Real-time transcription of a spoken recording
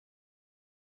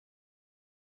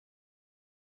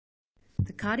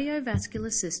The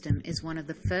cardiovascular system is one of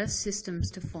the first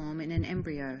systems to form in an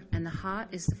embryo, and the heart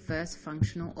is the first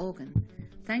functional organ.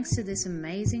 Thanks to this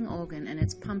amazing organ and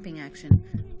its pumping action,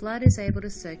 blood is able to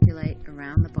circulate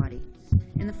around the body.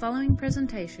 In the following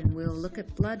presentation, we will look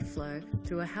at blood flow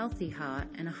through a healthy heart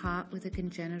and a heart with a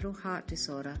congenital heart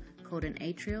disorder called an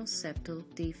atrial septal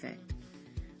defect.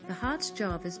 The heart's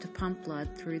job is to pump blood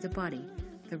through the body.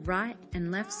 The right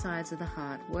and left sides of the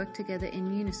heart work together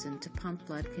in unison to pump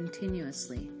blood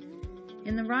continuously.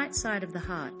 In the right side of the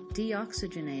heart,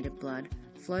 deoxygenated blood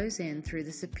flows in through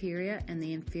the superior and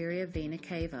the inferior vena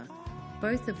cava,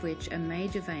 both of which are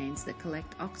major veins that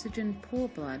collect oxygen-poor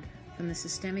blood from the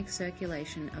systemic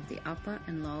circulation of the upper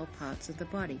and lower parts of the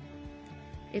body.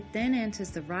 It then enters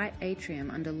the right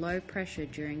atrium under low pressure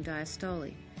during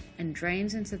diastole and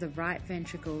drains into the right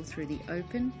ventricle through the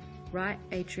open right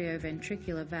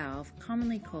atrioventricular valve,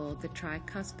 commonly called the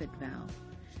tricuspid valve.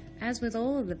 As with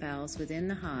all of the valves within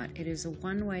the heart, it is a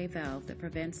one-way valve that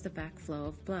prevents the backflow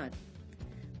of blood.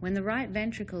 When the right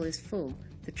ventricle is full,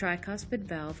 the tricuspid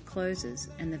valve closes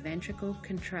and the ventricle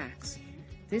contracts.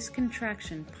 This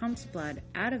contraction pumps blood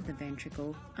out of the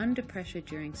ventricle under pressure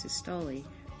during systole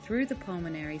through the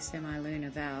pulmonary semilunar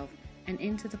valve and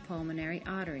into the pulmonary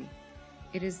artery.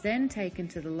 It is then taken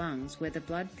to the lungs where the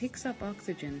blood picks up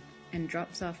oxygen and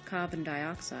drops off carbon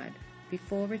dioxide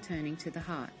before returning to the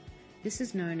heart. This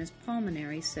is known as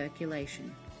pulmonary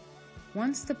circulation.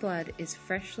 Once the blood is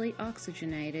freshly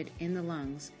oxygenated in the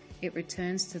lungs, it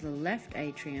returns to the left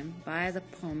atrium via the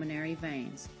pulmonary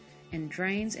veins and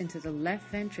drains into the left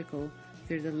ventricle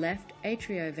through the left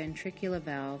atrioventricular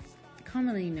valve,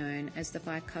 commonly known as the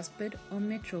bicuspid or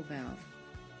mitral valve.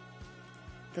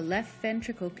 The left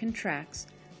ventricle contracts,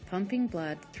 pumping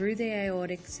blood through the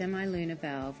aortic semilunar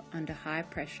valve under high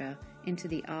pressure into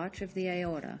the arch of the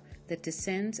aorta that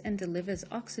descends and delivers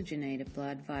oxygenated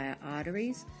blood via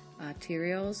arteries,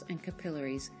 arterioles, and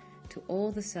capillaries to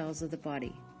all the cells of the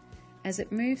body. As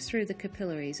it moves through the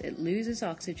capillaries, it loses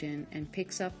oxygen and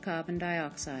picks up carbon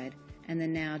dioxide, and the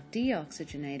now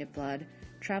deoxygenated blood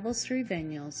travels through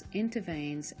venules, into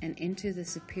veins, and into the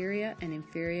superior and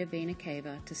inferior vena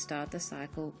cava to start the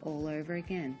cycle all over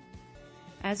again.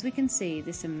 As we can see,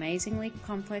 this amazingly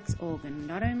complex organ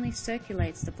not only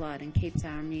circulates the blood and keeps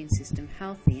our immune system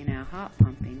healthy and our heart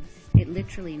pumping, it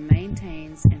literally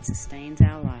maintains and sustains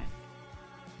our life.